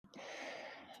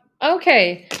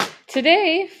Okay,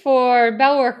 today for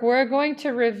Bellwork, we're going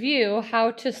to review how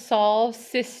to solve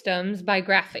systems by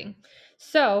graphing.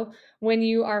 So when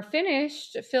you are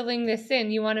finished filling this in,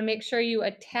 you want to make sure you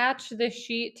attach this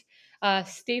sheet,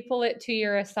 staple it to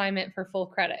your assignment for full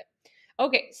credit.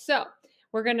 Okay, so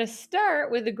we're going to start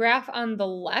with the graph on the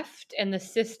left and the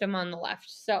system on the left.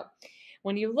 So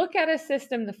when you look at a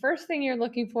system, the first thing you're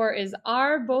looking for is,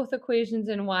 are both equations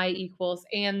in y equals?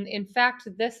 And in fact,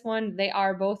 this one, they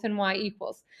are both in y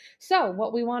equals. So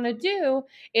what we want to do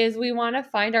is we want to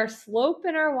find our slope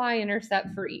and our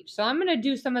y-intercept for each. So I'm going to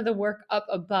do some of the work up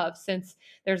above since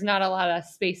there's not a lot of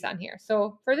space on here.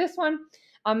 So for this one,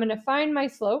 I'm going to find my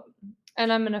slope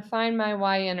and I'm going to find my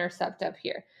y-intercept up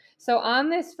here. So on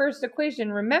this first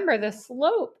equation, remember the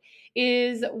slope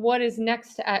is what is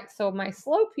next to x. So my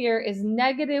slope here is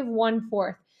negative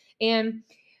 1/4. And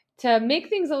to make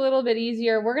things a little bit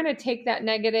easier, we're going to take that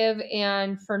negative,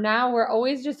 and for now, we're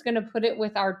always just going to put it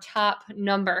with our top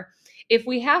number. If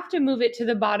we have to move it to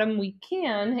the bottom, we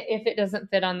can if it doesn't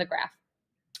fit on the graph.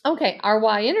 Okay, our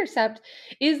y-intercept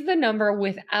is the number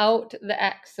without the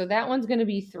x. So that one's going to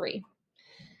be 3.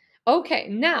 Okay,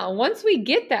 now once we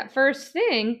get that first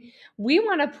thing, we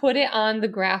want to put it on the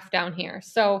graph down here.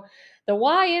 So the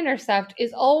y-intercept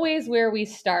is always where we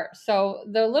start. So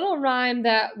the little rhyme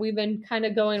that we've been kind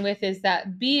of going with is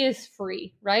that b is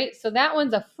free, right? So that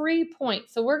one's a free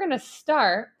point. So we're going to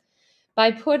start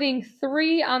by putting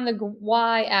 3 on the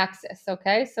y-axis,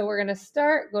 okay? So we're going to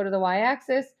start, go to the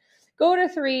y-axis, go to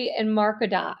 3, and mark a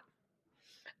dot.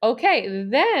 Okay,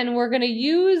 then we're going to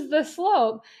use the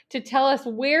slope to tell us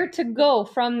where to go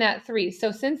from that 3.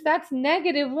 So since that's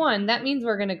negative 1, that means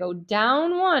we're going to go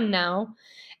down 1 now,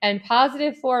 and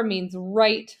positive 4 means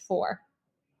right 4.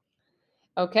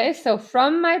 Okay, so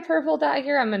from my purple dot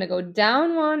here, I'm going to go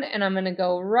down 1, and I'm going to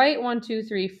go right 1, 2,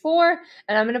 3, 4,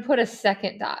 and I'm going to put a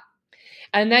second dot.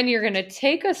 And then you're going to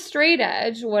take a straight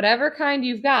edge, whatever kind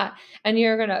you've got, and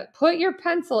you're going to put your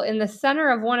pencil in the center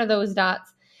of one of those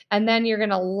dots. And then you're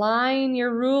going to line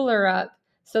your ruler up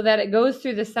so that it goes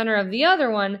through the center of the other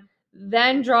one.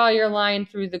 Then draw your line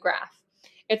through the graph.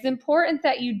 It's important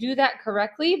that you do that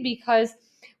correctly because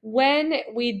when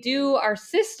we do our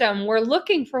system, we're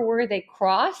looking for where they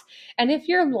cross. And if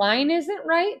your line isn't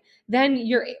right, then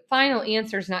your final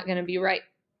answer is not going to be right.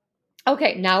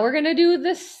 Okay, now we're going to do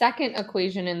the second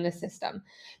equation in the system.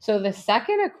 So the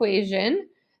second equation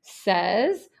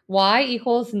says y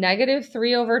equals negative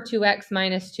 3 over 2x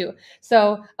minus 2.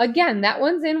 So again, that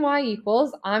one's in y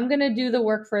equals. I'm going to do the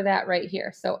work for that right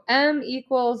here. So m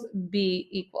equals b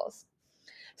equals.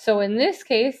 So in this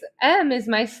case, m is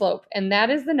my slope, and that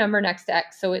is the number next to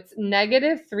x. So it's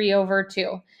negative 3 over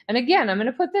 2. And again, I'm going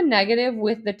to put the negative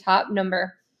with the top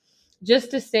number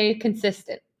just to stay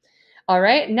consistent. All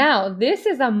right, now this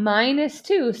is a minus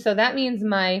 2, so that means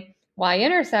my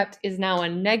y-intercept is now a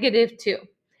negative 2.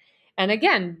 And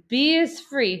again, b is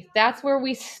free. That's where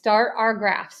we start our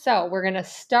graph. So we're going to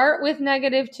start with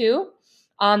negative 2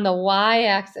 on the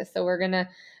y-axis. So we're going to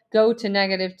go to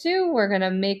negative 2. We're going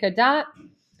to make a dot.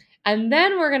 And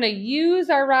then we're going to use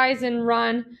our rise and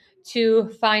run to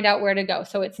find out where to go.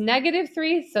 So it's negative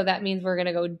 3, so that means we're going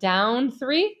to go down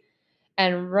 3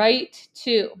 and right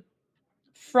 2.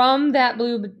 From that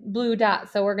blue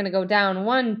dot. So we're going to go down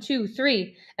 1, 2,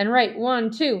 3, and right 1,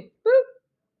 2. Boop.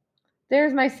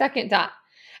 There's my second dot.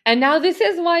 And now this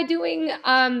is why doing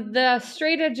the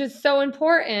straight edge is so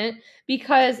important,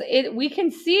 because we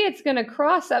can see it's going to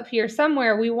cross up here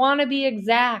somewhere. We want to be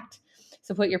exact.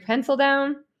 So put your pencil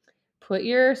down, put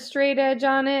your straight edge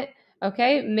on it.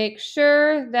 Okay, make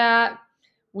sure that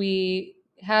we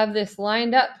have this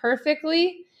lined up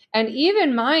perfectly. And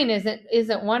even mine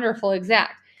isn't wonderful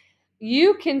exact.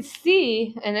 You can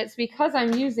see, and it's because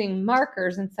I'm using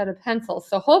markers instead of pencils.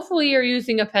 So hopefully you're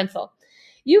using a pencil.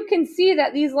 You can see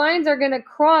that these lines are going to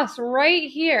cross right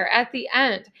here at the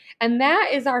end. And that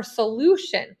is our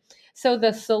solution. So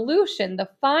the solution, the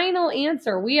final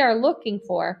answer we are looking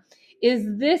for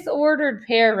is this ordered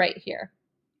pair right here.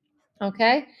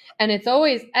 Okay? And it's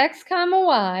always x comma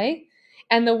y.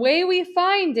 And the way we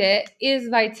find it is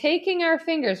by taking our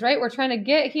fingers, right? We're trying to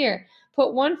get here.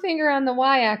 Put one finger on the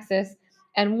y-axis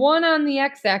and one on the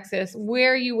x-axis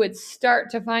where you would start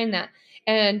to find that.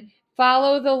 And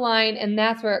follow the line, and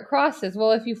that's where it crosses.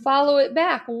 Well, if you follow it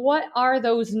back, what are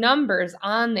those numbers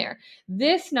on there?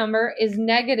 This number is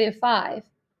negative 5.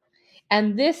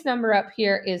 And this number up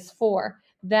here is 4.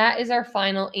 That is our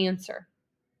final answer.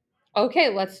 Okay,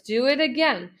 let's do it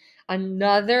again.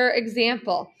 Another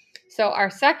example. So our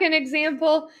second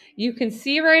example, you can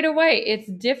see right away, it's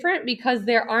different because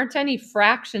there aren't any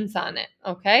fractions on it,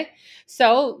 okay?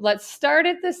 So let's start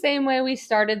it the same way we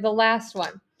started the last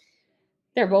one.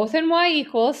 They're both in y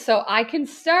equals, so I can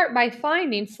start by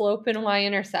finding slope and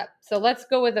y-intercept. So let's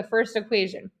go with the first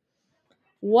equation.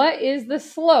 What is the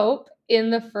slope in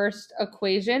the first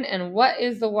equation, and what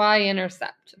is the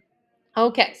y-intercept?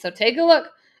 Okay, so take a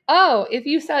look. Oh, if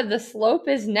you said the slope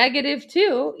is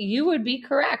 -2, you would be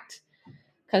correct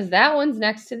because that one's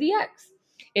next to the x.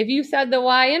 If you said the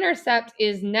y-intercept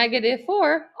is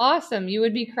 -4, awesome, you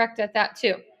would be correct at that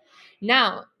too.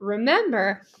 Now,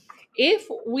 remember, if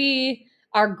we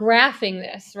are graphing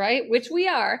this, right, which we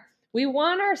are, we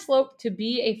want our slope to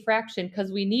be a fraction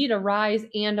because we need a rise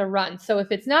and a run. So if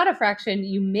it's not a fraction,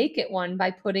 you make it one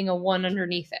by putting a 1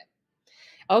 underneath it.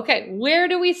 Okay, where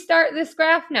do we start this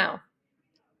graph now?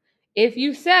 If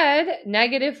you said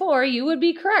 -4, you would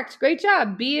be correct. Great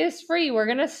job. B is free. We're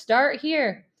going to start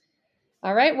here.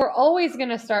 All right, we're always going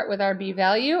to start with our B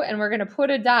value, and we're going to put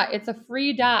a dot. It's a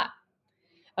free dot.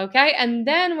 Okay, and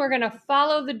then we're going to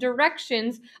follow the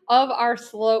directions of our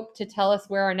slope to tell us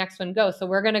where our next one goes. So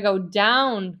we're going to go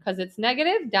down because it's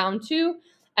negative, down 2,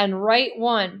 and right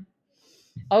 1.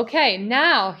 Okay,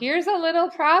 now here's a little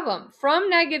problem. From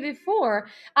 -4,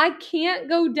 I can't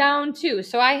go down 2.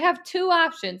 So I have two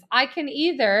options. I can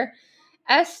either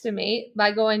estimate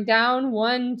by going down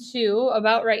 1, 2,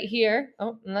 about right here.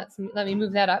 Oh, let me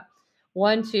move that up.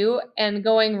 1, 2, and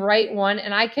going right 1,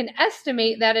 and I can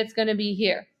estimate that it's going to be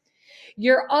here.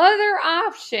 Your other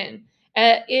option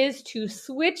is to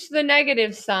switch the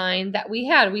negative sign that we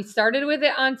had. We started with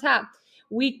it on top.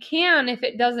 We can, if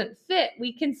it doesn't fit,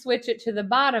 we can switch it to the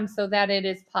bottom so that it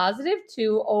is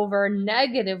 +2 over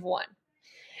 -1.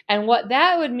 And what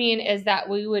that would mean is that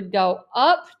we would go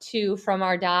up 2 from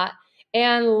our dot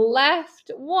and left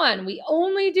 1. We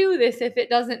only do this if it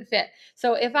doesn't fit.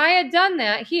 So if I had done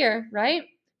that here, right,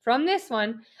 from this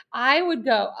one, I would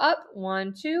go up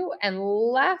 1, 2, and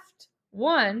left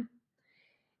 1.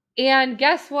 And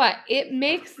guess what? It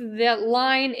makes the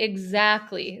line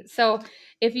exactly. So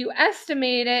if you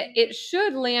estimate it, it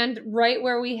should land right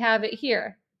where we have it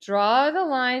here. Draw the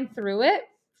line through it.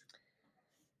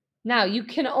 Now, you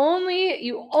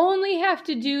only have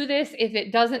to do this if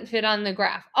it doesn't fit on the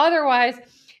graph. Otherwise,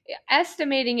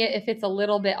 estimating it if it's a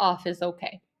little bit off is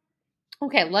okay.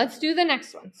 Okay, let's do the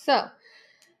next one. So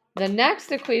the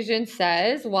next equation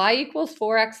says y equals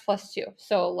 4x plus 2.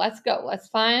 So let's go. Let's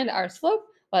find our slope.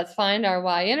 Let's find our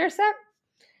y-intercept.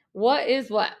 What is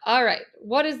what? All right,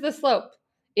 what is the slope?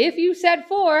 If you said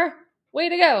 4, way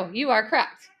to go. You are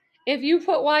correct. If you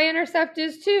put y-intercept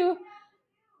is 2,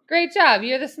 great job.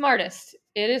 You're the smartest.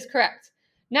 It is correct.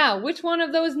 Now, which one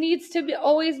of those needs to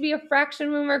always be a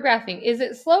fraction when we're graphing? Is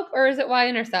it slope or is it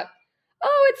y-intercept?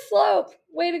 Oh, it's slope.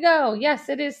 Way to go. Yes,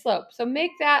 it is slope. So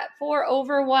make that 4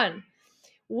 over 1.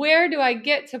 Where do I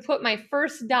get to put my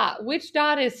first dot? Which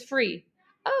dot is free?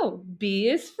 Oh, B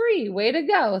is free. Way to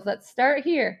go. Let's start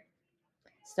here.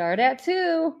 Start at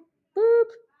 2. Boop.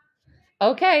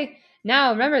 Okay.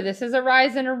 Now, remember, this is a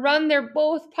rise and a run. They're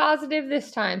both positive this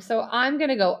time. So I'm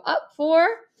going to go up 4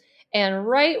 and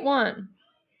right 1.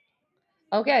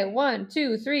 Okay, 1,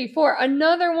 2, 3, 4.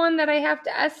 Another one that I have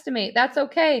to estimate. That's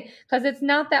okay because it's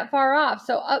not that far off.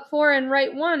 So up 4 and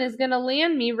right 1 is going to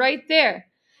land me right there.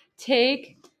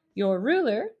 Take your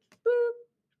ruler, boop,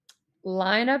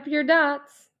 line up your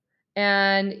dots,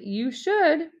 and you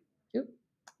should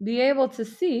be able to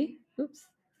see,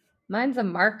 mine's a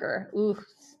marker,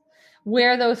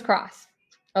 where those cross.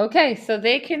 Okay, so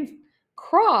they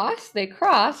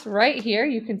cross right here.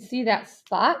 You can see that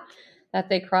spot that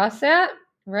they cross at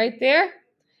right there.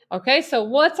 Okay, so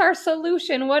what's our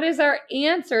solution? What is our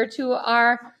answer to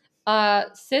our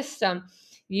system?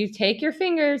 You take your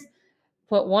fingers,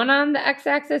 put one on the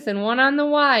x-axis and one on the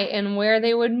y, and where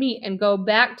they would meet, and go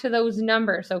back to those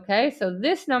numbers, okay? So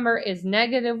this number is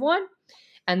 -1,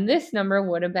 and this number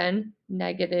would have been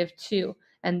 -2,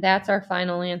 and that's our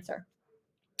final answer.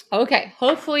 Okay,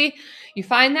 hopefully you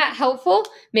find that helpful.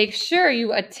 Make sure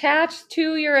you attach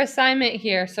to your assignment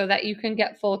here so that you can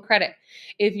get full credit.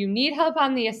 If you need help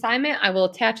on the assignment, I will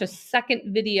attach a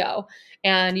second video,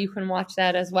 and you can watch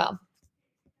that as well.